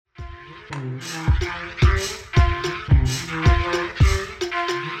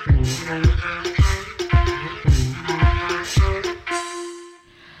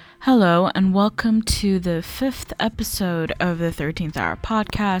Hello, and welcome to the 5th episode of the 13th Hour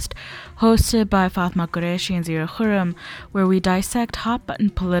podcast, hosted by Fatma Qureshi and Zira Khurram, where we dissect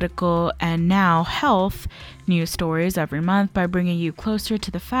hot-button political and now health news stories every month by bringing you closer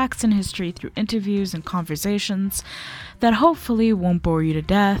to the facts and history through interviews and conversations that hopefully won't bore you to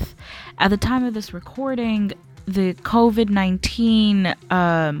death. At the time of this recording, the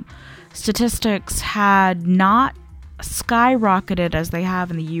COVID-19 statistics had not skyrocketed as they have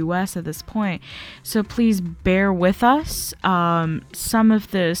in the US at this point, so please bear with us. Some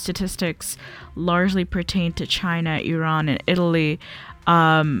of the statistics largely pertain to China, Iran, and Italy,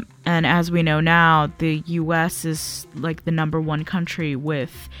 and as we know now, the US is like the number one country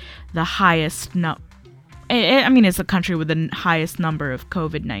with the highest it's a country with the highest number of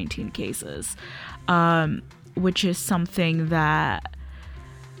COVID-19 cases, which is something that,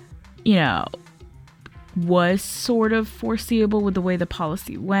 you know, was sort of foreseeable with the way the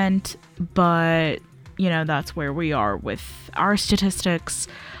policy went, but you know, that's where we are with our statistics.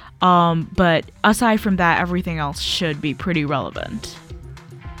 But aside from that, everything else should be pretty relevant.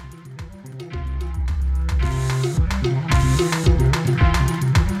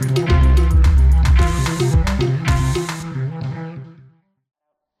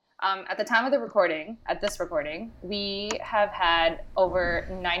 At the time of this recording, we have had over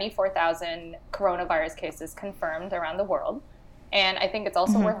 94,000 coronavirus cases confirmed around the world. And I think it's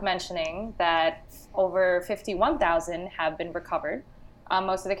also worth mentioning that over 51,000 have been recovered.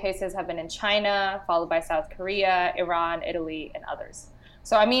 Most of the cases have been in China, followed by South Korea, Iran, Italy, and others.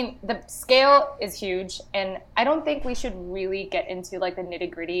 So, I mean, the scale is huge. And I don't think we should really get into like the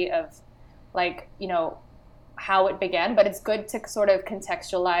nitty-gritty of like, you know, how it began, but it's good to sort of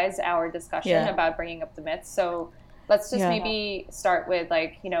contextualize our discussion about bringing up the myths. So let's just maybe start with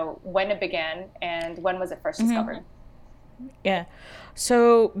like, you know, when it began and when was it first discovered? Yeah.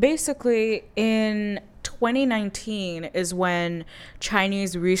 So basically in 2019 is when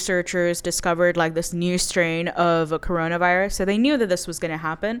Chinese researchers discovered like this new strain of a coronavirus. So they knew that this was going to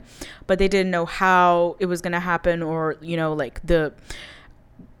happen, but they didn't know how it was going to happen, or, you know, like the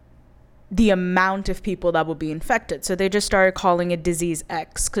amount of people that will be infected. So they just started calling it disease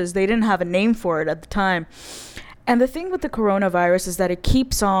X because they didn't have a name for it at the time. And the thing with the coronavirus is that it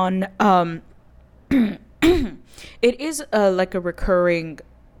keeps on, it is like a recurring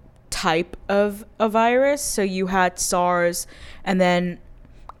type of a virus. So you had SARS, and then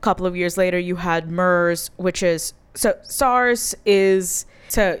a couple of years later you had MERS, which is, so SARS was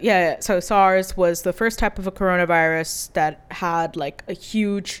the first type of a coronavirus that had like a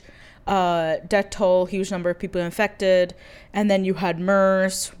huge death toll, huge number of people infected. And then you had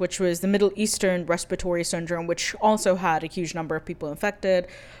MERS, which was the Middle Eastern Respiratory Syndrome, which also had a huge number of people infected,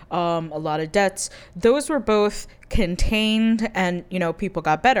 a lot of deaths. Those were both contained, and, you know, people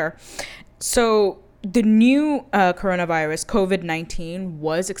got better. So the new coronavirus, COVID-19,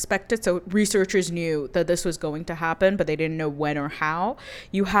 was expected. So researchers knew that this was going to happen, but they didn't know when or how.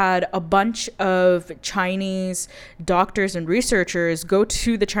 You had a bunch of Chinese doctors and researchers go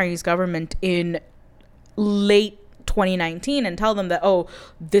to the Chinese government in late 2019 and tell them that, oh,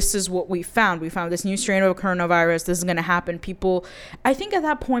 this is what we found. We found this new strain of coronavirus. This is going to happen. People, I think at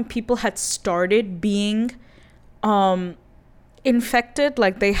that point, people had started being infected.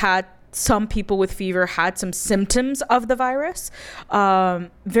 Like they had, some people with fever had some symptoms of the virus.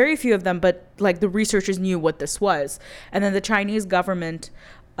 Very few of them, but like the researchers knew what this was. And then the Chinese government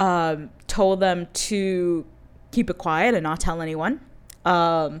told them to keep it quiet and not tell anyone.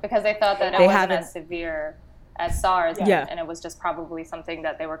 Because they thought that it wasn't as severe as SARS, and it was just probably something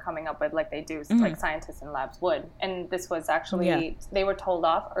that they were coming up with like they do, like scientists in labs would. And this was actually, they were told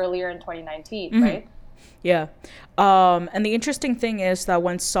off earlier in 2019, right? Yeah. And the interesting thing is that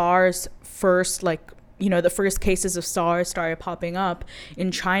when SARS first, like, you know, the first cases of SARS started popping up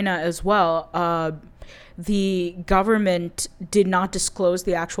in China as well, the government did not disclose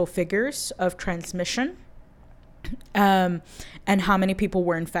the actual figures of transmission and how many people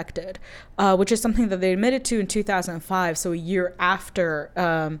were infected, which is something that they admitted to in 2005, so a year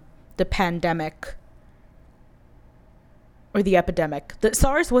after the pandemic. Or the epidemic. The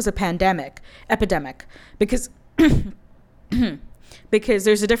SARS was a epidemic, because because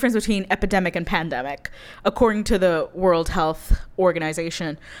there's a difference between epidemic and pandemic, according to the World Health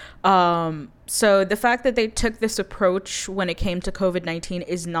Organization. So the fact that they took this approach when it came to COVID-19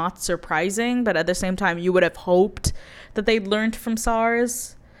 is not surprising, but at the same time, you would have hoped that they'd learned from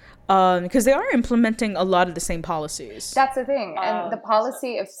SARS. because they are implementing a lot of the same policies. That's the thing. And the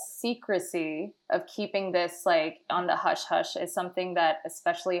policy of secrecy, of keeping this like on the hush hush, is something that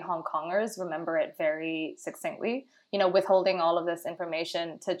especially Hong Kongers remember it very succinctly. You know, withholding all of this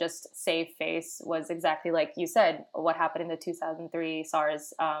information to just save face was exactly like you said, what happened in the 2003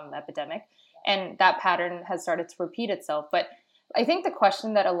 SARS epidemic. And that pattern has started to repeat itself. But I think the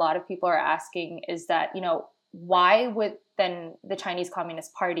question that a lot of people are asking is that, you know, why would then the Chinese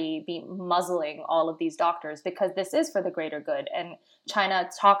Communist Party be muzzling all of these doctors? Because this is for the greater good. And China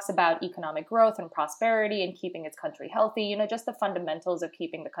talks about economic growth and prosperity and keeping its country healthy, you know, just the fundamentals of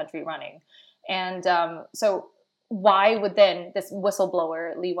keeping the country running. And so why would then this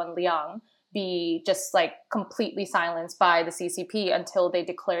whistleblower, Li Wenliang, be just like completely silenced by the CCP until they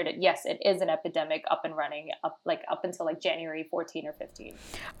declared it, yes, it is an epidemic up and running up until like January 14 or 15.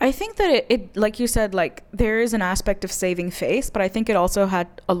 I think that it like you said, like there is an aspect of saving face, but I think it also had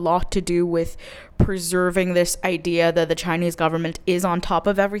a lot to do with preserving this idea that the Chinese government is on top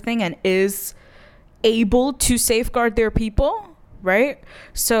of everything and is able to safeguard their people, right?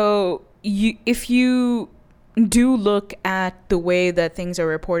 So if you do look at the way that things are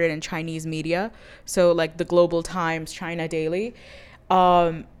reported in Chinese media, so like the Global Times, China Daily,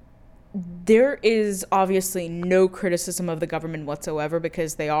 there is obviously no criticism of the government whatsoever,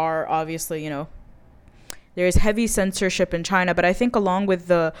 because they are obviously, you know, there's heavy censorship in China. But I think along with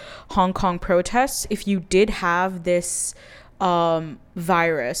the Hong Kong protests, if you did have this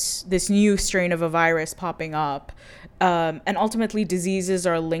virus, this new strain of a virus popping up, and ultimately diseases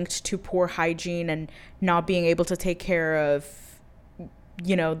are linked to poor hygiene and not being able to take care of,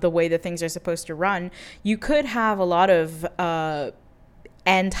 you know, the way that things are supposed to run, you could have a lot of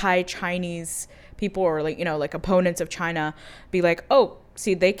anti-Chinese people, or like, you know, like opponents of China, be like, oh,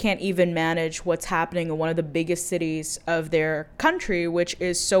 see, they can't even manage what's happening in one of the biggest cities of their country, which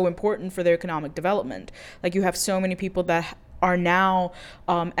is so important for their economic development. Like, you have so many people that are now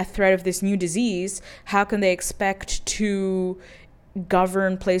a threat of this new disease. How can they expect to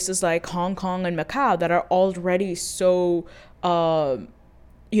govern places like Hong Kong and Macau that are already so,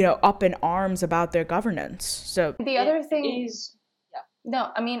 you know, up in arms about their governance? So the other thing is, no,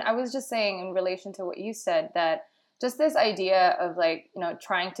 I mean, I was just saying in relation to what you said, that just this idea of like, you know,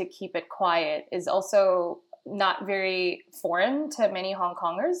 trying to keep it quiet is also not very foreign to many Hong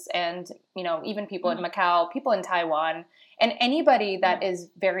Kongers, and, you know, even people in Macau, people in Taiwan, and anybody that is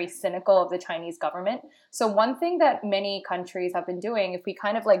very cynical of the Chinese government. So one thing that many countries have been doing, if we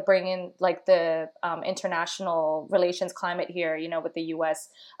kind of like bring in like the international relations climate here, you know, with the US,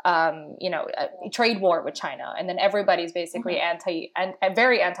 you know, a trade war with China, and then everybody's basically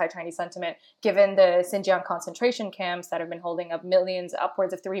very anti-Chinese sentiment, given the Xinjiang concentration camps that have been holding up millions,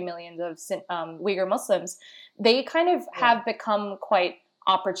 upwards of 3 million of Uyghur Muslims. They kind of have become quite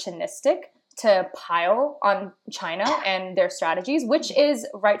opportunistic to pile on China and their strategies, which is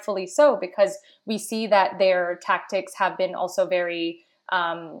rightfully so, because we see that their tactics have been also very,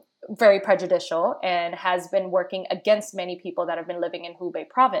 very prejudicial, and has been working against many people that have been living in Hubei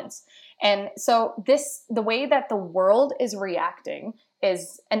province. And so the way that the world is reacting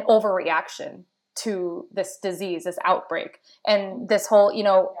is an overreaction to this disease, this outbreak. And this whole, you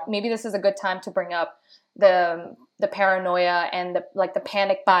know, maybe this is a good time to bring up the paranoia and the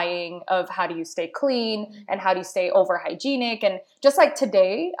panic buying of how do you stay clean and how do you stay over hygienic. And just like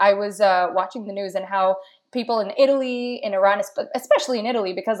today, I was watching the news, and how people in Italy, in Iran, especially in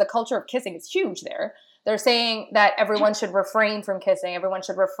Italy, because the culture of kissing is huge there, they're saying that everyone should refrain from kissing, everyone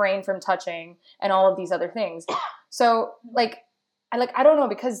should refrain from touching, and all of these other things. So I don't know,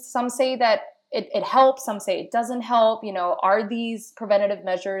 because some say that it helps, some say it doesn't help. You know, are these preventative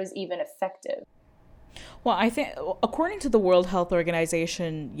measures even effective? Well, I think according to the World Health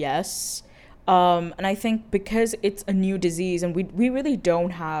Organization, yes. And I think because it's a new disease and we really don't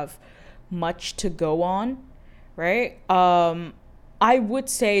have much to go on, right? I would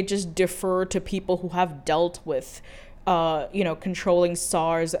say just defer to people who have dealt with, you know, controlling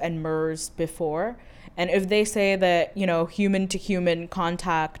SARS and MERS before. And if they say that, you know, human to human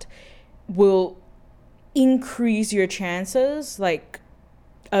contact will increase your chances, like,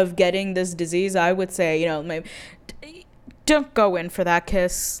 of getting this disease, I would say, you know, maybe don't go in for that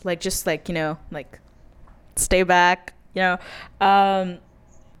kiss. Like, just like, you know, like stay back, you know.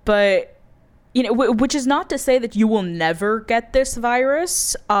 But, you know, which is not to say that you will never get this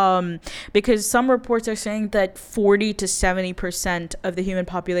virus, because some reports are saying that 40 to 70% of the human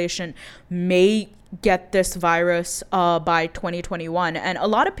population may get this virus by 2021. And a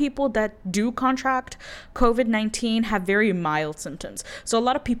lot of people that do contract COVID-19 have very mild symptoms. So a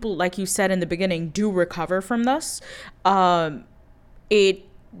lot of people, like you said in the beginning, do recover from this. It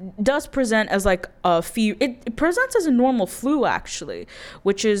does present as like a fever. It presents as a normal flu, actually,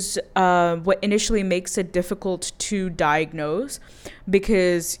 which is what initially makes it difficult to diagnose,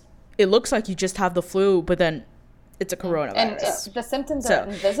 because it looks like you just have the flu, but then it's a coronavirus. And the symptoms are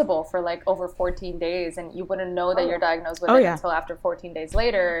invisible for like over 14 days, and you wouldn't know that you're diagnosed with it until after 14 days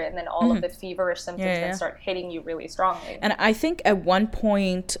later, and then all of the feverish symptoms then start hitting you really strongly. And I think at one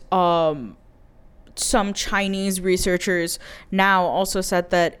point, some Chinese researchers now also said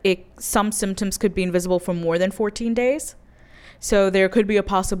that some symptoms could be invisible for more than 14 days. So there could be a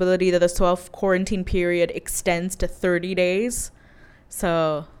possibility that the self-quarantine period extends to 30 days.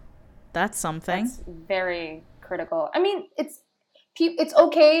 So that's something. That's very critical. I mean, it's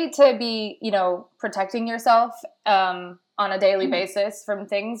okay to be, protecting yourself on a daily basis from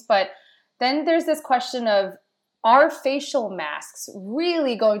things, but then there's this question of, are facial masks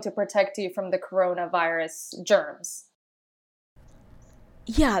really going to protect you from the coronavirus germs?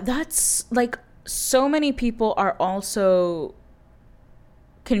 Yeah, that's like, so many people are also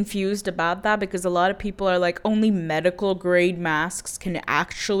confused about that, because a lot of people are like, only medical grade masks can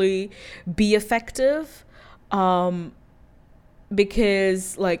actually be effective.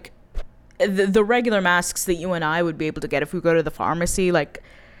 Because like the regular masks that you and I would be able to get if we go to the pharmacy, like,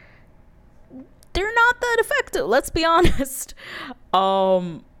 they're not that effective, let's be honest.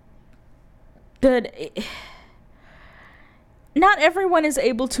 But not everyone is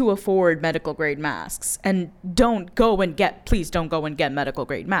able to afford medical grade masks, and please don't go and get medical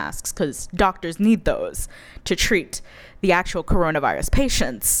grade masks, because doctors need those to treat the actual coronavirus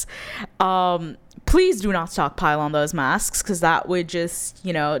patients. Please do not stockpile on those masks, because that would just,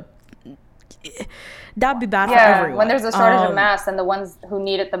 that'd be bad for everyone. When there's a shortage of masks, and the ones who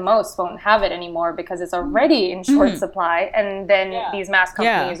need it the most won't have it anymore because it's already in short supply, and then these mask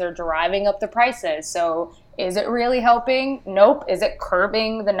companies are driving up the prices. So is it really helping? Nope. Is it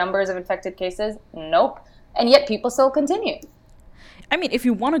curbing the numbers of infected cases? Nope. And yet people still continue. I mean, if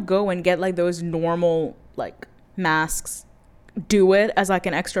you want to go and get like those normal like masks, do it as like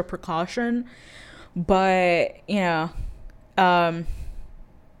an extra precaution. But I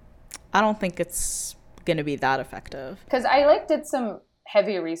don't think it's gonna be that effective. Because I did some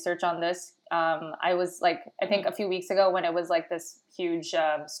heavy research on this. I was I think a few weeks ago, when it was like this huge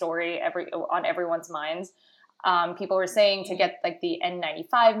story on everyone's minds. People were saying to get like the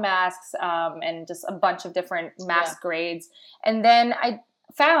N95 masks and just a bunch of different mask grades. And then I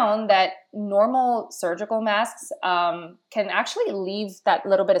found that normal surgical masks can actually leave that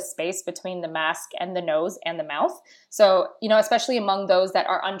little bit of space between the mask and the nose and the mouth. So, especially among those that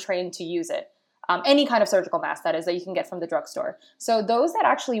are untrained to use it. Any kind of surgical mask, that is, that you can get from the drugstore. So those that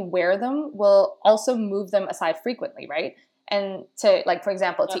actually wear them will also move them aside frequently, right? And to, like, for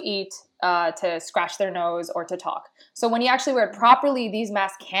example, to eat, to scratch their nose, or to talk. So when you actually wear it properly, these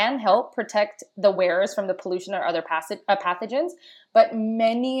masks can help protect the wearers from the pollution or other pathogens. But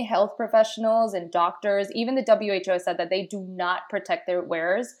many health professionals and doctors, even the WHO, said that they do not protect their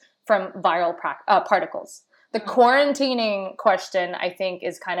wearers from viral particles. The quarantining question, I think,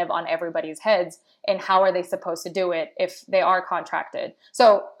 is kind of on everybody's heads, and how are they supposed to do it if they are contracted?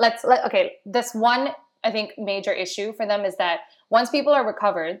 So this one, I think, major issue for them is that once people are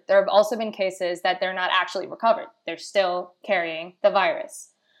recovered, there have also been cases that they're not actually recovered. They're still carrying the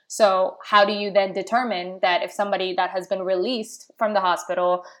virus. So how do you then determine that if somebody that has been released from the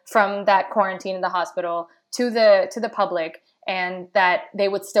hospital, from that quarantine in the hospital, to the public, and that they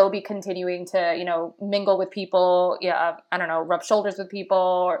would still be continuing to, mingle with people, rub shoulders with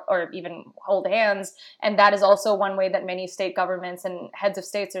people, or even hold hands. And that is also one way that many state governments and heads of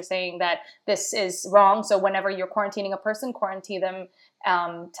states are saying that this is wrong. So whenever you're quarantining a person, quarantine them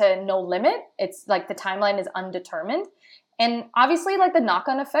to no limit. It's like the timeline is undetermined. And obviously, like, the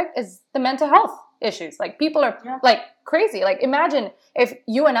knock-on effect is the mental health issues. Like, people are like crazy. Like, imagine if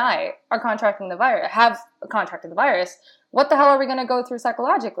you and I are have contracted the virus, what the hell are we going to go through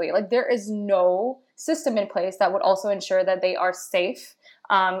psychologically? Like, there is no system in place that would also ensure that they are safe.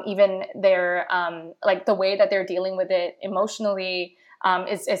 Even their, the way that they're dealing with it emotionally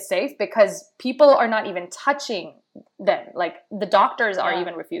is safe, because people are not even touching them. Like, the doctors are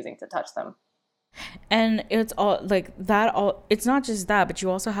even refusing to touch them. And it's all like that. It's not just that, but you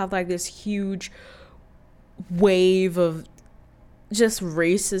also have like this huge wave of just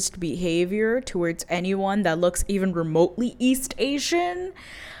racist behavior towards anyone that looks even remotely East Asian,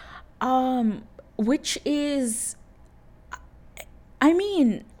 which is, I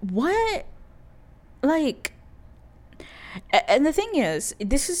mean, what, like, and the thing is,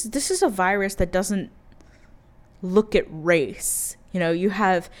 this is a virus that doesn't look at race. You know, you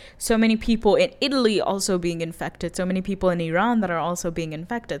have so many people in Italy also being infected, so many people in Iran that are also being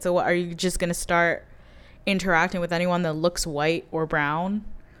infected. So what, are you just going to start interacting with anyone that looks white or brown?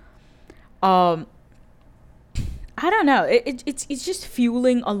 I don't know. It's just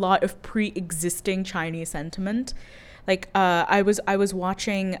fueling a lot of pre-existing Chinese sentiment. Like I was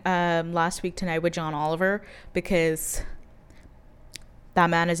watching last week tonight with John Oliver, because that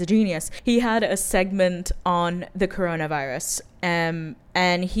man is a genius. He had a segment on the coronavirus, and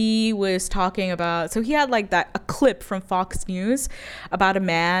he was talking about, so he had like a clip from Fox News about a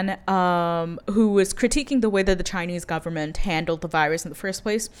man who was critiquing the way that the Chinese government handled the virus in the first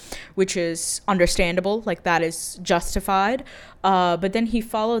place, which is understandable, like that is justified. But then he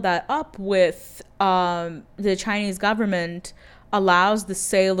followed that up with the Chinese government allows the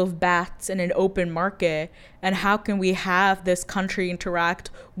sale of bats in an open market, and how can we have this country interact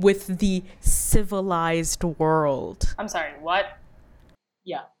with the civilized world? I'm sorry, what?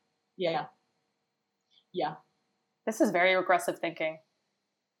 Yeah. This is very regressive thinking.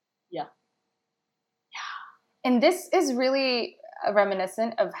 Yeah. And this is really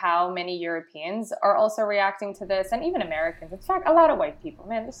reminiscent of how many Europeans are also reacting to this, and even Americans. In fact, a lot of white people,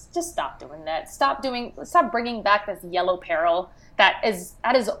 man, just stop doing that. Stop bringing back this yellow peril that is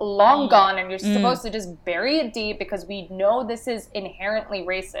long gone, and you're supposed to just bury it deep, because we know this is inherently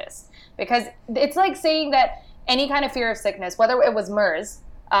racist. Because it's like saying that any kind of fear of sickness, whether it was MERS,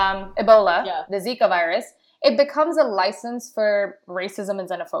 Ebola, the Zika virus, it becomes a license for racism and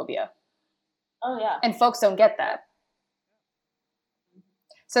xenophobia. Oh yeah. And folks don't get that.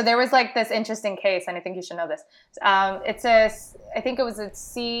 So there was like this interesting case, and I think you should know this. I think it was a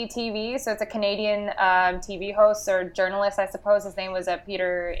CTV, so it's a Canadian TV host or journalist, I suppose. His name was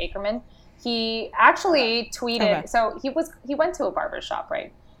Peter Ackerman. He actually tweeted. Okay. So he went to a barber shop,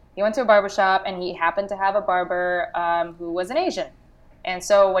 right? He went to a barber shop, and he happened to have a barber who was an Asian. And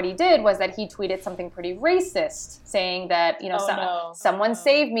so what he did was that he tweeted something pretty racist, saying that, someone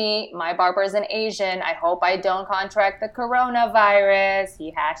save me. My barber is an Asian. I hope I don't contract the coronavirus.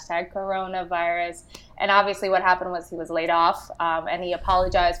 He hashtag coronavirus. And obviously what happened was he was laid off, and he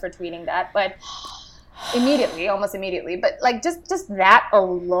apologized for tweeting that. But almost immediately. But like just that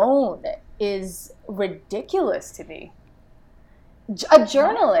alone is ridiculous to me. A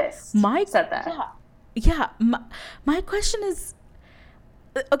journalist said that. Yeah. My question is,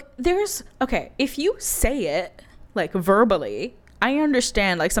 if you say it like verbally, I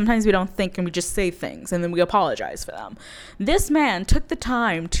understand, like sometimes we don't think and we just say things and then we apologize for them. This man took the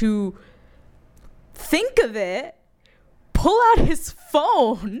time to think of it, pull out his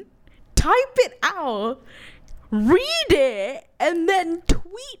phone, type it out, read it, and then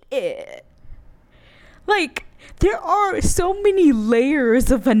tweet it. Like, there are so many layers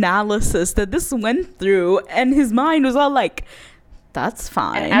of analysis that this went through, and his mind was all like, that's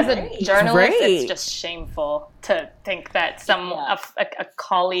fine. And as a journalist, it's just shameful to think that a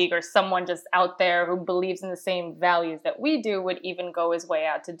colleague or someone just out there who believes in the same values that we do would even go his way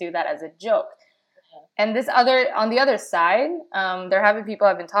out to do that as a joke. And on the other side, people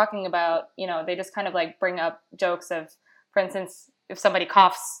have been talking about, they just kind of like bring up jokes of, for instance, if somebody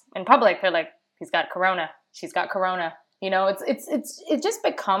coughs in public, they're like, he's got corona, she's got corona. It just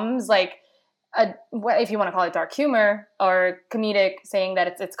becomes like, if you want to call it dark humor or comedic, saying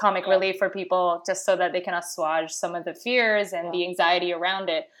that it's comic relief for people just so that they can assuage some of the fears and the anxiety around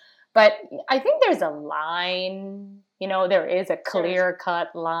it. But I think there's a line, there is a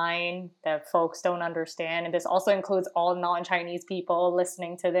clear-cut line that folks don't understand. And this also includes all non-Chinese people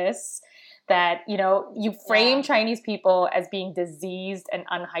listening to this, that, you frame Chinese people as being diseased and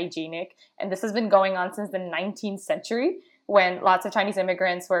unhygienic. And this has been going on since the 19th century. When lots of Chinese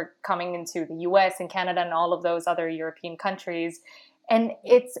immigrants were coming into the US and Canada and all of those other European countries. And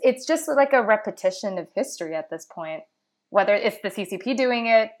it's just like a repetition of history at this point, whether it's the CCP doing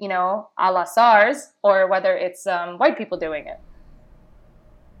it, a la SARS, or whether it's white people doing it.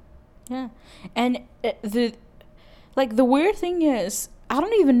 Yeah. And the weird thing is, I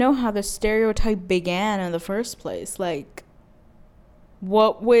don't even know how the stereotype began in the first place. Like,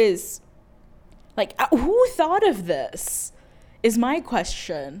 what was... Like, who thought of this is my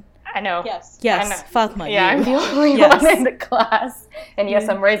question. I know. Yes. Fatma. Yeah, I'm the only one in the class. And yes,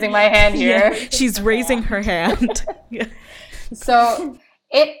 I'm raising my hand here. Yeah, she's raising her hand. Yeah. So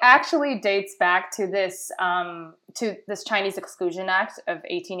it actually dates back to this Chinese Exclusion Act of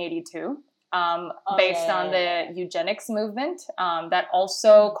 1882, based on the eugenics movement, that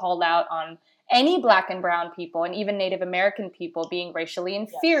also called out on any Black and brown people and even Native American people being racially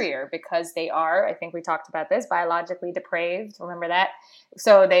inferior because they are, I think we talked about this, biologically depraved. Remember that?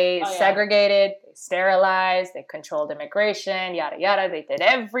 So they segregated, they sterilized, they controlled immigration, yada, yada. They did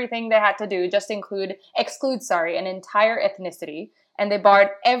everything they had to do, just exclude an entire ethnicity. And they barred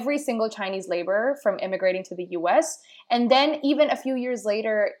every single Chinese laborer from immigrating to the U.S. And then even a few years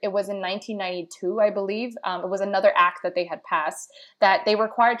later, it was in 1992, I believe, it was another act that they had passed, that they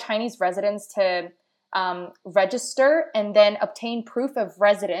required Chinese residents to register and then obtain proof of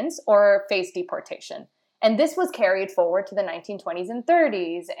residence or face deportation. And this was carried forward to the 1920s and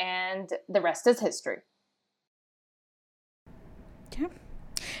 30s, and the rest is history. Yeah.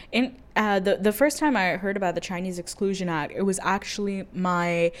 In the first time I heard about the Chinese Exclusion Act, it was actually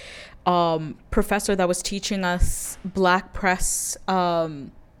my professor that was teaching us Black press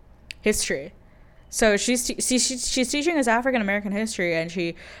history. So she's teaching us African American history, and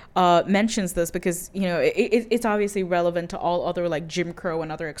she mentions this because, you know, it's obviously relevant to all other like Jim Crow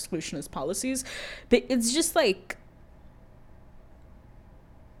and other exclusionist policies, but it's just like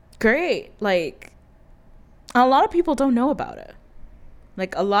great. Like a lot of people don't know about it.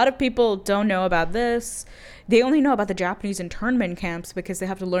 Like, a lot of people don't know about this. They only know about the Japanese internment camps because they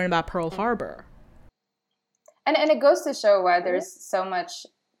have to learn about Pearl Harbor. And it goes to show why there's so much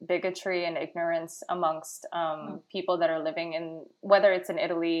bigotry and ignorance amongst people that are living in, whether it's in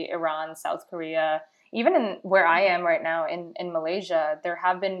Italy, Iran, South Korea, even in where I am right now in Malaysia, there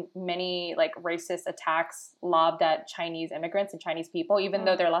have been many like racist attacks lobbed at Chinese immigrants and Chinese people, even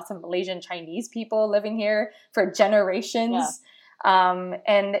though there are lots of Malaysian Chinese people living here for generations. Yeah.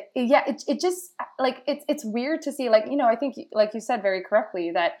 It just like it's weird to see, like, you know, I think like you said very correctly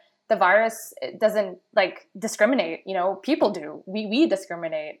that the virus doesn't like discriminate, you know, people do, we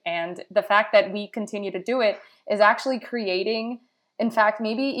discriminate. And the fact that we continue to do it is actually creating, in fact,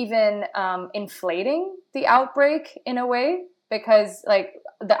 maybe even inflating the outbreak in a way, because like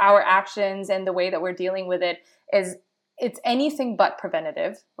our actions and the way that we're dealing with it it's anything but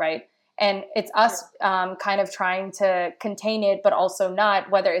preventative, right? And it's us kind of trying to contain it, but also not,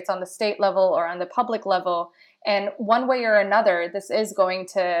 whether it's on the state level or on the public level. And one way or another, this is going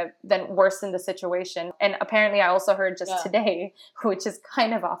to then worsen the situation. And apparently I also heard just today, which is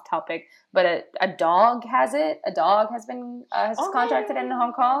kind of off topic, but a dog has it. A dog has been contracted in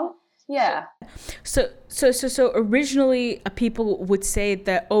Hong Kong. Yeah. So originally people would say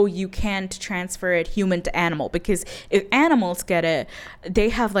that, oh, you can't transfer it human to animal, because if animals get it, they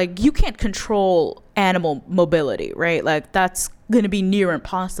have like, you can't control animal mobility, right? Like that's going to be near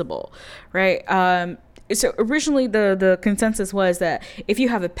impossible, right? So originally the consensus was that if you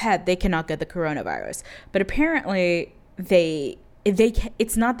have a pet, they cannot get the coronavirus. But apparently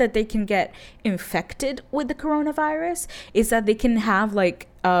it's not that they can get infected with the coronavirus, it's that they can have like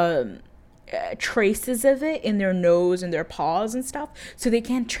traces of it in their nose and their paws and stuff, so they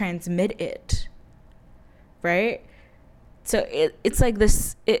can't transmit it, right? So it's like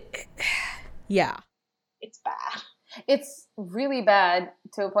this, yeah. It's bad. It's really bad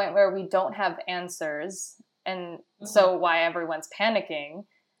to a point where we don't have answers, and so why everyone's panicking.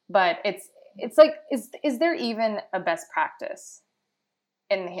 But it's like, is there even a best practice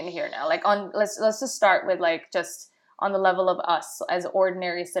in here now? Like let's just start with like just on the level of us as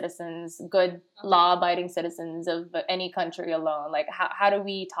ordinary citizens, good law-abiding citizens of any country alone. Like how do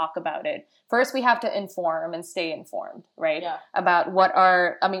we talk about it? First, we have to inform and stay informed, right? Yeah. About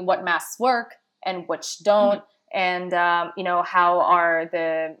what masks work and which don't. And, are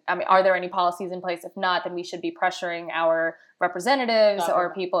there any policies in place? If not, then we should be pressuring our representatives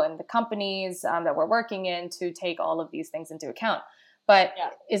or people in the companies that we're working in to take all of these things into account. But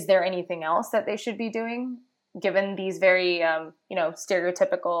is there anything else that they should be doing, given these very,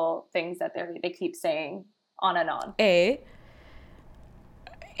 stereotypical things that they keep saying on and on?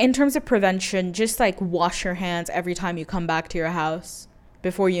 In terms of prevention, just like wash your hands every time you come back to your house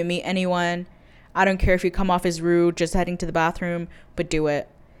before you meet anyone. I don't care if you come off as rude, just heading to the bathroom, but do it.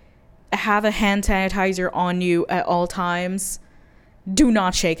 Have a hand sanitizer on you at all times. Do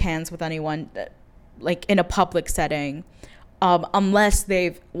not shake hands with anyone, like in a public setting, unless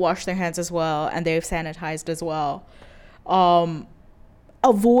they've washed their hands as well and they've sanitized as well.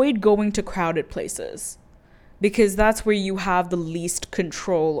 Avoid going to crowded places, because that's where you have the least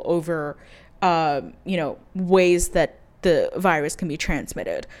control over, ways that the virus can be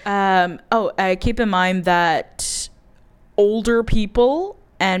transmitted. Keep in mind that older people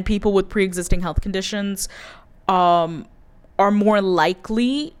and people with pre-existing health conditions are more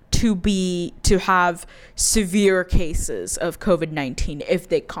likely to have severe cases of COVID-19 if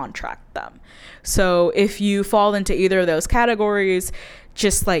they contract them. So if you fall into either of those categories,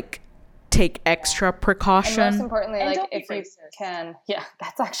 just like take extra And most precaution. importantly, And like don't be if you racist. can, yeah,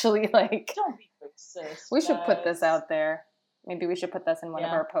 that's actually like Don't be racist. we should put this guys. out there. Maybe we should put this in one of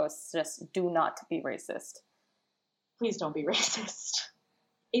Yeah. our posts. Just do not be racist. Please don't be racist.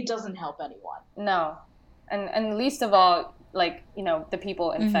 It doesn't help anyone. No, and least of all, like, you know, the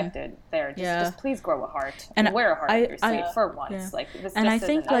people infected there. Just please grow a heart and wear a heart on your sleeve for once. Yeah. Like this. And I just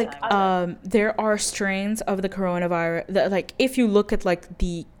think isn't like that time. there are strains of the coronavirus that, like, if you look at like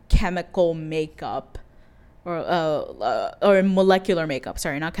the chemical makeup or molecular makeup,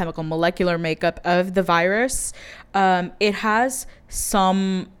 sorry, not chemical, molecular makeup of the virus, it has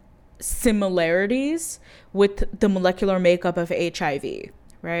some similarities with the molecular makeup of HIV,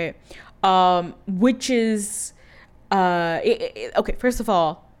 right? Which is okay, first of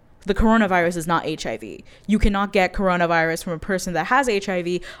all, the coronavirus is not HIV. You cannot get coronavirus from a person that has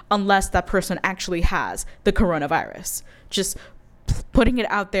HIV unless that person actually has the coronavirus. Just putting it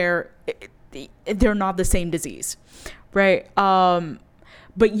out there, they're not the same disease, right?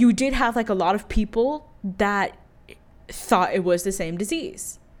 But you did have like a lot of people that thought it was the same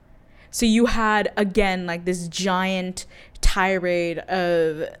disease. So you had, again, like this giant tirade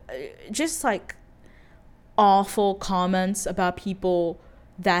of just like awful comments about people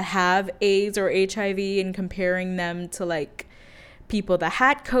that have AIDS or HIV and comparing them to like people that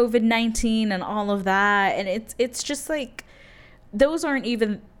had COVID-19 and all of that. And it's just like,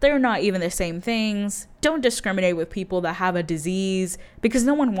 they're not even the same things. Don't discriminate with people that have a disease, because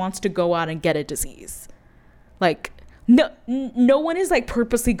no one wants to go out and get a disease. Like, no one is like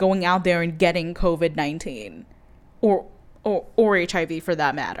purposely going out there and getting COVID-19 or HIV for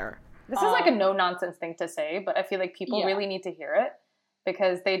that matter. This is like a no nonsense thing to say, but I feel like people Yeah. really need to hear it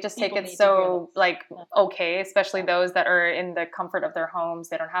because they just take People it need to hear so this. like okay, especially those that are in the comfort of their homes.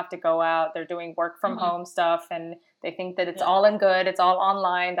 They don't have to go out. They're doing work from home stuff, and they think that it's all in good. It's all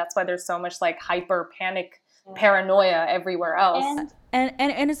online. That's why there's so much like hyper panic, paranoia everywhere else. And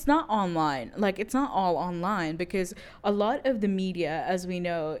And it's not online. Like, it's not all online, because a lot of the media, as we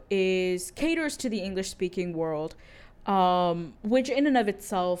know, caters to the English speaking world, which in and of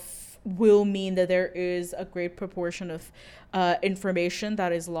itself will mean that there is a great proportion of information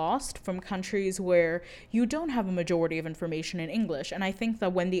that is lost from countries where you don't have a majority of information in English. And I think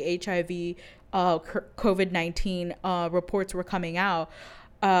that when the HIV COVID-19 reports were coming out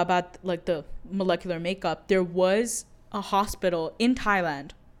about like the molecular makeup, there was a hospital in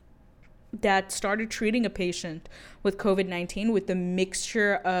Thailand that started treating a patient with COVID-19 with the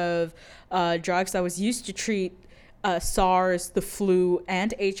mixture of drugs that was used to treat SARS, the flu,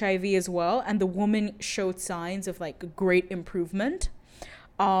 and HIV as well. And the woman showed signs of like great improvement.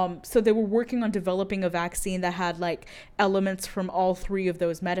 So they were working on developing a vaccine that had like elements from all three of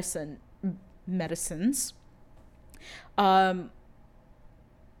those medicines.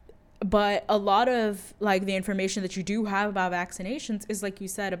 But a lot of like the information that you do have about vaccinations is, like you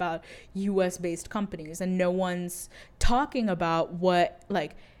said, about US based companies, and no one's talking about what,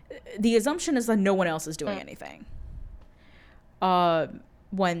 like, the assumption is that no one else is doing anything.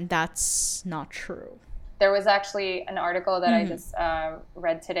 When that's not true. There was actually an article that I just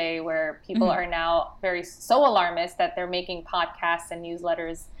read today where people are now so alarmist that they're making podcasts and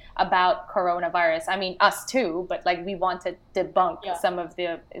newsletters about coronavirus. I mean, us too, but like we want to debunk some of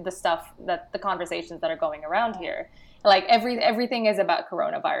the stuff, that the conversations that are going around here. Like everything is about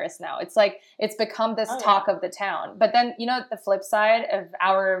coronavirus now. It's like it's become this talk of the town. But then, you know, the flip side of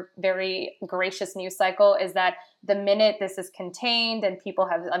our very gracious news cycle is that the minute this is contained and people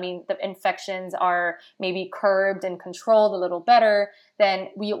have, I mean, the infections are maybe curbed and controlled a little better, then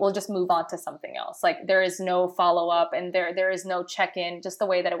we will just move on to something else. Like there is no follow-up and there is no check-in, just the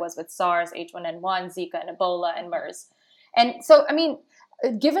way that it was with SARS, H1N1, Zika, and Ebola, and MERS. And so, I mean,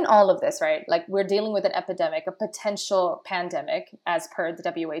 given all of this, right, like we're dealing with an epidemic, a potential pandemic, as per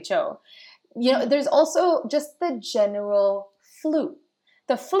the WHO. You know, there's also just the general flu.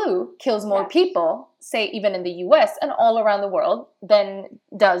 The flu kills more people, say even in the US and all around the world, than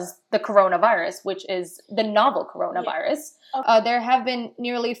does the coronavirus, which is the novel coronavirus. There have been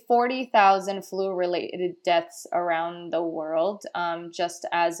nearly 40,000 flu-related deaths around the world just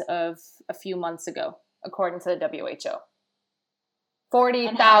as of a few months ago, according to the WHO.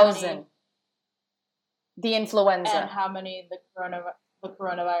 40,000. The influenza. And how many the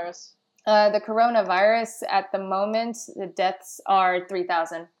coronavirus? The coronavirus, at the moment, the deaths are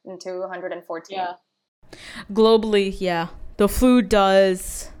 3,214. Yeah. Globally, yeah. The flu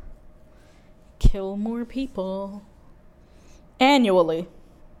does kill more people annually.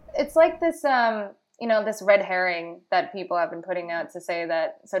 It's like this, this red herring that people have been putting out to say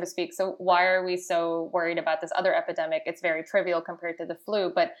that, so to speak. So why are we so worried about this other epidemic? It's very trivial compared to the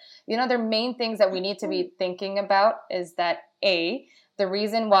flu. But, their main things that we need to be thinking about is that, A, the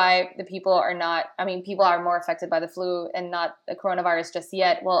reason why people are more affected by the flu and not the coronavirus just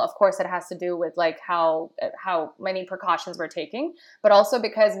yet. Well, of course, it has to do with like how many precautions we're taking, but also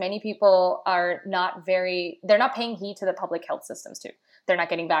because many people they're not paying heed to the public health systems too. They're not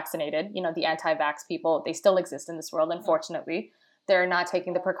getting vaccinated. The anti-vax people, they still exist in this world, unfortunately. They're not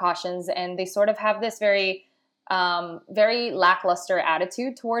taking the precautions, and they sort of have this very, very lackluster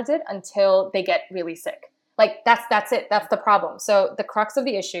attitude towards it until they get really sick. Like that's it. That's the problem. So the crux of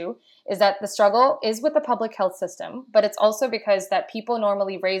the issue is that the struggle is with the public health system, but it's also because that people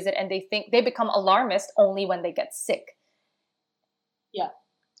normally raise it and they think they become alarmist only when they get sick. Yeah,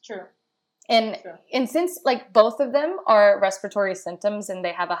 true. And since like both of them are respiratory symptoms and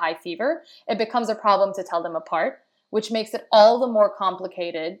they have a high fever, it becomes a problem to tell them apart, which makes it all the more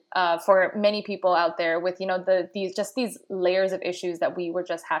complicated for many people out there with, these layers of issues that we were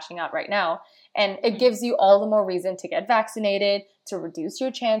just hashing out right now. And it gives you all the more reason to get vaccinated, to reduce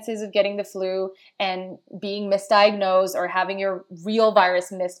your chances of getting the flu and being misdiagnosed or having your real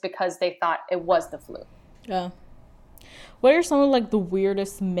virus missed because they thought it was the flu. Yeah. What are some of like the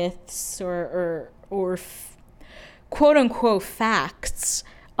weirdest myths or quote unquote facts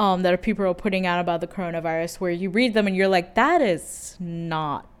that people are putting out about the coronavirus where you read them and you're like, that is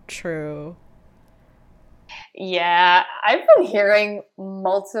not true? Yeah, I've been hearing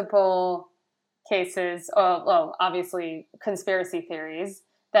multiple cases of, obviously conspiracy theories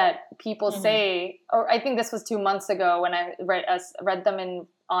that people say, or I think this was 2 months ago when I read them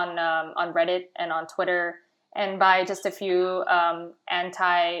on Reddit and on Twitter, and by just a few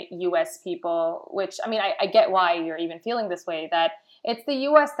anti-US people, which, I get why you're even feeling this way, that it's the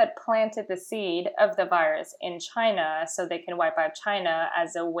US that planted the seed of the virus in China so they can wipe out China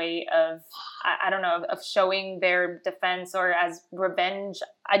as a way of, I don't know, of showing their defense or as revenge.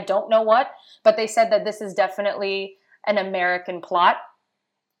 I don't know what, but they said that this is definitely an American plot.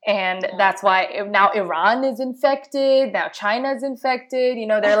 And that's why now Iran is infected. Now China's infected.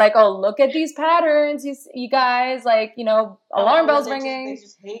 They're like, oh, look at these patterns. You guys, like, alarm bells ringing. They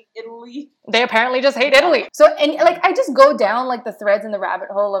just hate Italy. They apparently just hate Italy. So, and like, I just go down like the threads in the rabbit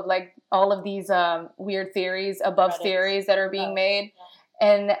hole of like all of these weird theories above theories that are being made.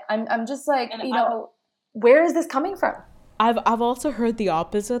 And I'm just like, where is this coming from? I've also heard the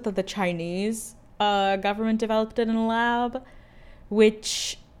opposite, that the Chinese government developed it in a lab,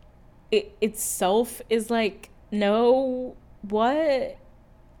 which itself is like, no, what?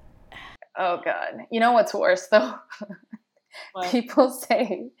 Oh God. You know what's worse though? What? People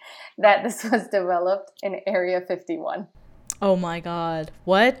say that this was developed in Area 51. Oh my God.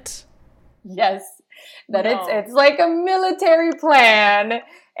 What? Yes. That it's like a military plan.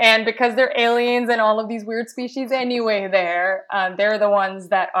 And because they're aliens and all of these weird species anyway they're the ones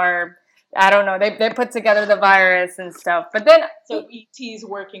that are, I don't know, they put together the virus and stuff. But then... So ET's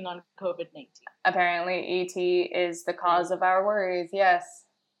working on COVID-19. Apparently ET is the cause of our worries, yes.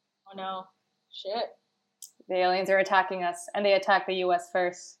 Oh no. Shit. The aliens are attacking us, and they attack the U.S.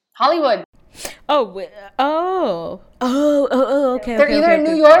 first. Hollywood! Okay. They're either in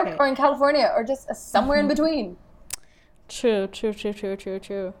New York or in California, or just somewhere in between. True.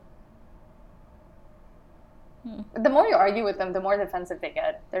 The more you argue with them, the more defensive they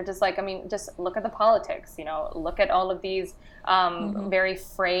get. They're just like, just look at the politics, look at all of these very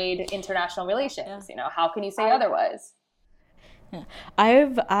frayed international relations. How can you say otherwise? Yeah.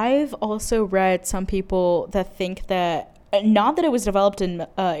 I've also read some people that think that, not that it was developed in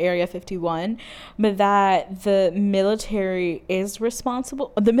Area 51, but that the military is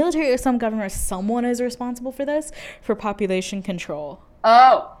responsible. The military or some government or someone is responsible for this, for population control.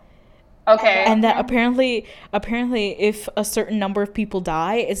 Oh. Okay. And that apparently if a certain number of people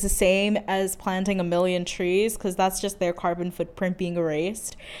die, it's the same as planting 1 million trees, because that's just their carbon footprint being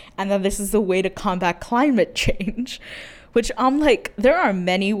erased. And then this is the way to combat climate change, which I'm like, there are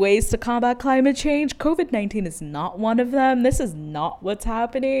many ways to combat climate change. COVID-19 is not one of them. This is not what's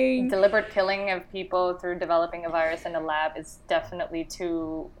happening. Deliberate killing of people through developing a virus in a lab is definitely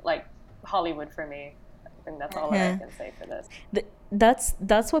too, like, Hollywood for me. I think that's all I can say for this.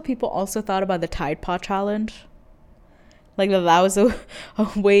 That's what people also thought about the Tide Pod challenge. Like that was a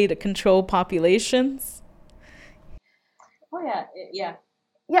way to control populations. Oh yeah.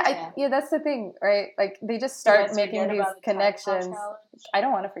 Yeah, that's the thing, right? Like they just start making these connections. I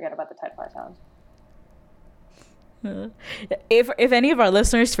don't want to forget about the Tide Pod challenge. If any of our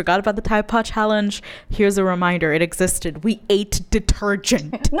listeners forgot about the Tide Pod Challenge, here's a reminder. It existed. We ate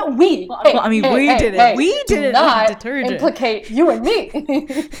detergent. No, we. Well, I mean, we didn't. We didn't eat detergent. Implicate you and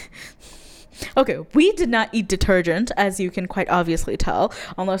me. Okay, we did not eat detergent, as you can quite obviously tell,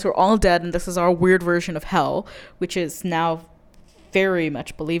 unless we're all dead and this is our weird version of hell, which is now very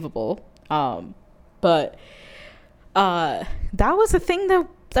much believable. But that was a thing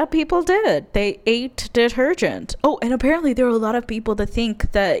that people did. They ate detergent. Oh, and apparently there are a lot of people that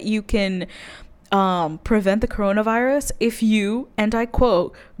think that you can prevent the coronavirus if you, and I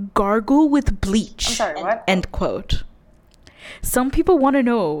quote, gargle with bleach. I'm sorry, what? End quote. Some people want to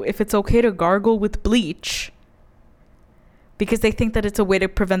know if it's okay to gargle with bleach because they think that it's a way to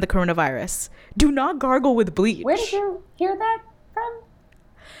prevent the coronavirus. Do not gargle with bleach. Where did you hear that from?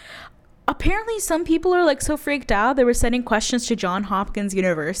 Apparently, some people are like so freaked out. They were sending questions to Johns Hopkins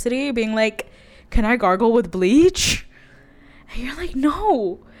University being like, can I gargle with bleach? And you're like,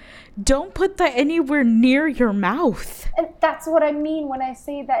 no, don't put that anywhere near your mouth. And that's what I mean when I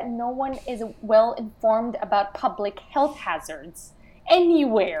say that no one is well informed about public health hazards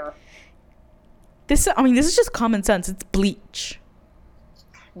anywhere. This is just common sense. It's bleach.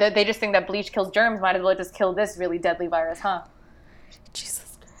 They just think that bleach kills germs. Might as well just kill this really deadly virus, huh?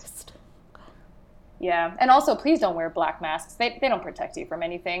 Jesus Christ. Yeah. And also, please don't wear black masks. They don't protect you from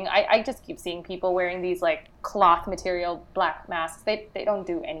anything. I just keep seeing people wearing these like cloth material black masks. They don't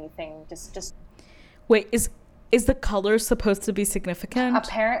do anything. Just. Wait, is the color supposed to be significant?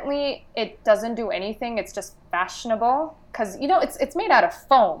 Apparently, it doesn't do anything. It's just fashionable because it's made out of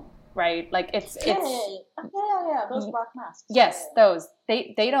foam, right? Like it's Yeah, those black masks. Yes, those.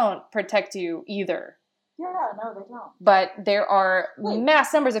 They don't protect you either. Yeah, no, they don't. But there are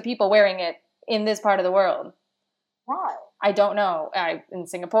mass numbers of people wearing it in this part of the world. Why? I don't know. In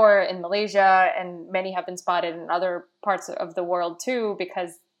Singapore, in Malaysia, and many have been spotted in other parts of the world too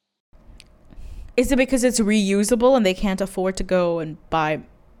because... Is it because it's reusable and they can't afford to go and buy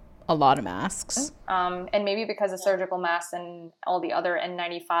a lot of masks? And maybe because the surgical masks and all the other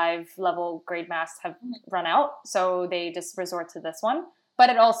N95 level grade masks have run out, so they just resort to this one. But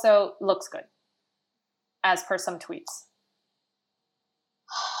it also looks good, as per some tweets.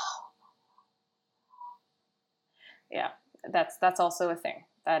 Yeah, that's also a thing.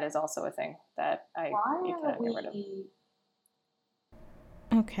 That is also a thing that I Why get rid of.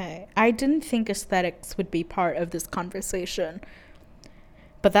 Okay, I didn't think aesthetics would be part of this conversation,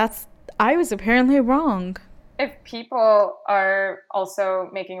 but I was apparently wrong. If people are also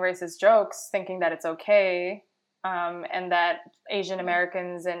making racist jokes, thinking that it's okay, and that Asian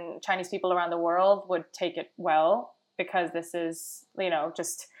Americans and Chinese people around the world would take it well, because this is,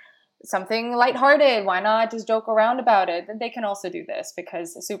 just something lighthearted. Why not just joke around about it? Then they can also do this,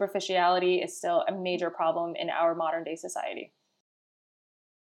 because superficiality is still a major problem in our modern day society.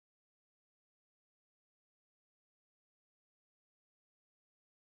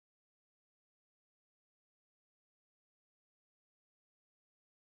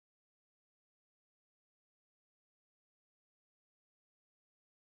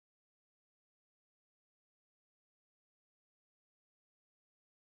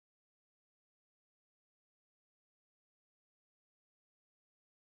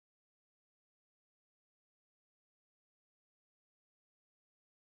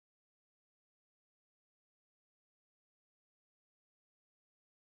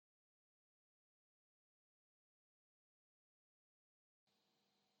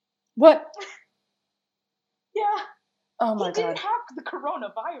 What? Yeah. Oh my He didn't God. have the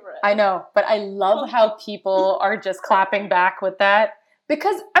coronavirus. I know, but I love how people are just clapping back with that.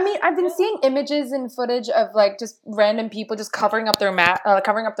 Because, I've been seeing images and footage of, just random people just covering up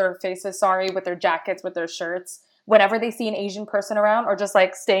their faces, with their jackets, with their shirts, whenever they see an Asian person around, or just,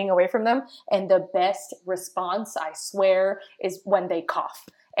 staying away from them. And the best response, I swear, is when they cough.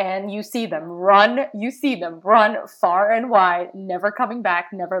 And you see them run far and wide, never coming back,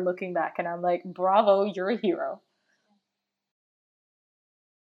 never looking back. And I'm like, bravo, you're a hero.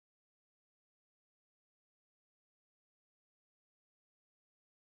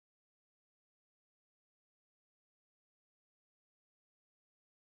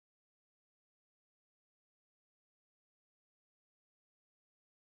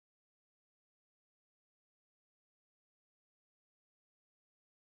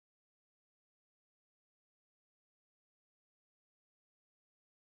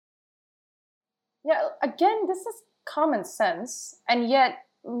 Yeah, again, this is common sense, and yet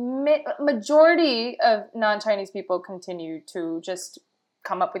majority of non-Chinese people continue to just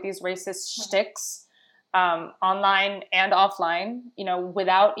come up with these racist shticks, online and offline,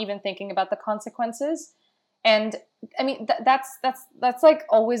 without even thinking about the consequences. And I mean, that's like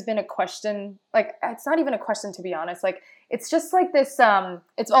always been a question. Like, it's not even a question, to be honest. Like, it's just like this,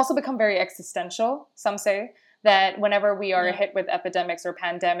 it's also become very existential. Some say that whenever we are hit with epidemics or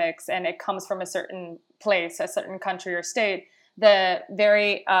pandemics and it comes from a certain place, a certain country or state, the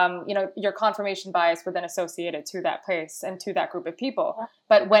very, your confirmation bias would then associate it to that place and to that group of people. Yeah.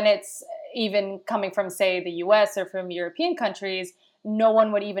 But when it's even coming from, say, the US or from European countries, no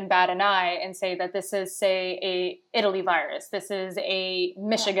one would even bat an eye and say that this is, say, a Italy virus. This is a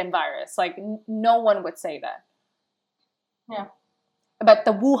Michigan virus. Like, no one would say that. Yeah. But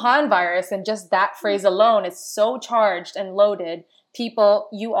the Wuhan virus, and just that phrase alone, is so charged and loaded. People,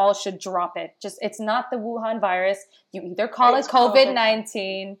 you all should drop it. Just, it's not the Wuhan virus. You either call it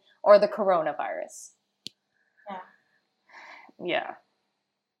COVID-19 or the coronavirus. Yeah. Yeah.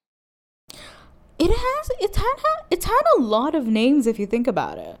 It's had a lot lot if you think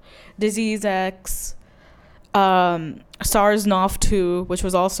about it. Disease X, SARS-CoV-2, which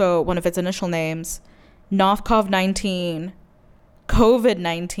was also one of its initial names, NOVCOV-19,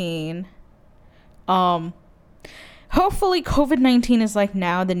 COVID-19. Hopefully COVID-19 is like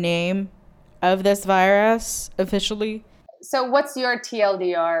now the name of this virus officially. So what's your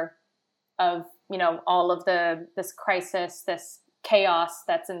TLDR of, all of this crisis, this chaos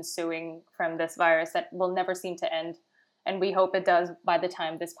that's ensuing from this virus that will never seem to end? And we hope it does by the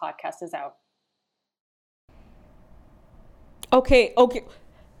time this podcast is out. Okay,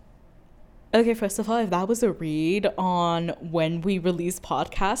 first of all, if that was a read on when we release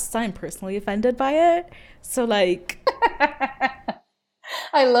podcasts, I'm personally offended by it. So, like...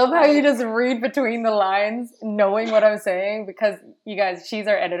 I love how you just read between the lines, knowing what I'm saying, because, you guys, she's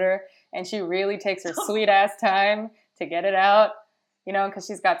our editor, and she really takes her sweet-ass time to get it out, because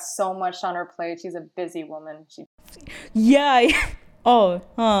she's got so much on her plate. She's a busy woman. Yeah.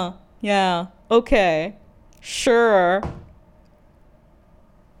 Yeah. Okay. Sure.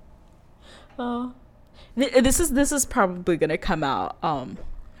 This is probably gonna come out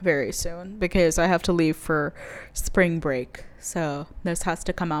very soon because I have to leave for spring break, so this has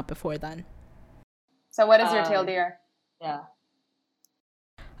to come out before then. So what is your TLDR? Yeah.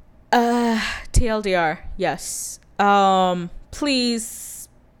 TLDR, yes. Please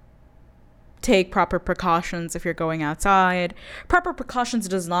take proper precautions if you're going outside. Proper precautions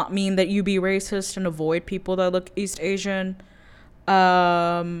does not mean that you be racist and avoid people that look East Asian.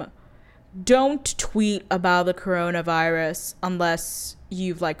 Don't tweet about the coronavirus unless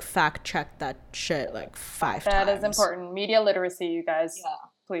you've fact checked that shit 5 times. That is important. Media literacy, you guys. Yeah.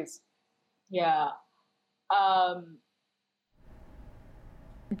 Please. Yeah.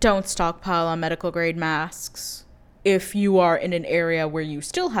 Don't stockpile on medical grade masks if you are in an area where you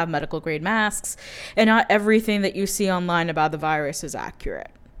still have medical grade masks, and not everything that you see online about the virus is accurate.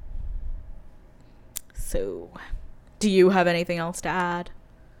 So, do you have anything else to add?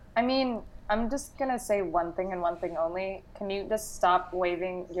 I mean, I'm just going to say one thing and one thing only. Can you just stop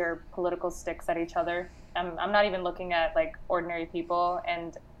waving your political sticks at each other? I'm not even looking at ordinary people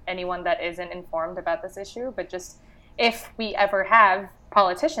and anyone that isn't informed about this issue, but just if we ever have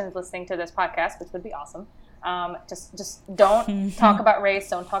politicians listening to this podcast, which would be awesome, just don't talk about race,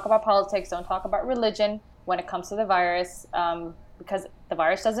 don't talk about politics, don't talk about religion when it comes to the virus, because the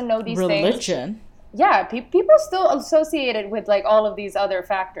virus doesn't know these things. Religion? Yeah, people still associate it with all of these other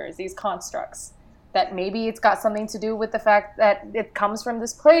factors, these constructs, that maybe it's got something to do with the fact that it comes from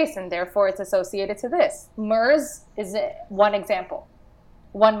this place and therefore it's associated to this. MERS is one example,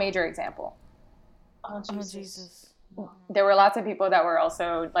 one major example. Oh, Jesus. There were lots of people that were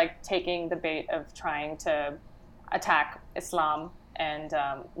also taking the bait of trying to attack Islam and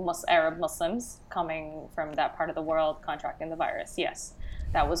Arab Muslims coming from that part of the world contracting the virus. Yes.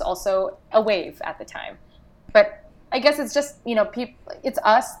 That was also a wave at the time. But I guess it's just, it's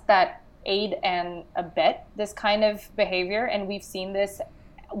us that aid and abet this kind of behavior. And we've seen this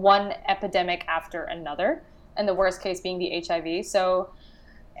one epidemic after another, and the worst case being the HIV. So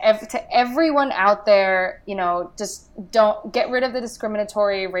to everyone out there, just don't get rid of the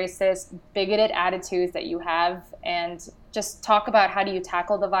discriminatory, racist, bigoted attitudes that you have, and just talk about how do you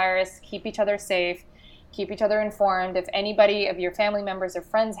tackle the virus, keep each other safe, keep each other informed. If anybody of your family members or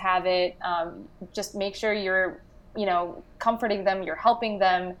friends have it, just make sure you're, comforting them, you're helping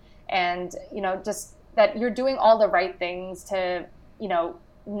them, and, just that you're doing all the right things to,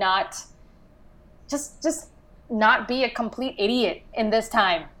 not not be a complete idiot in this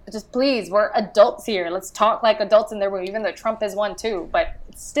time. Just please, we're adults here. Let's talk like adults in the room, even though Trump is one too. But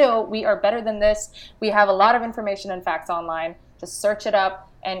still, we are better than this. We have a lot of information and facts online. Just search it up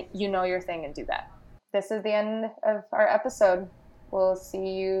and your thing and do that. This is the end of our episode. We'll see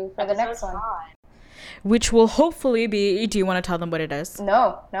you for the next one. which will hopefully be. Do you want to tell them what it is?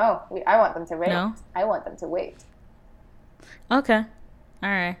 No. I want them to wait. No? I want them to wait. Okay. All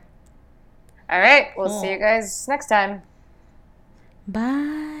right. All right. We'll Cool. see you guys next time.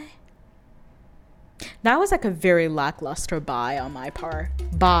 Bye. That was like a very lackluster bye on my part.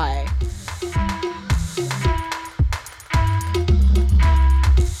 Bye.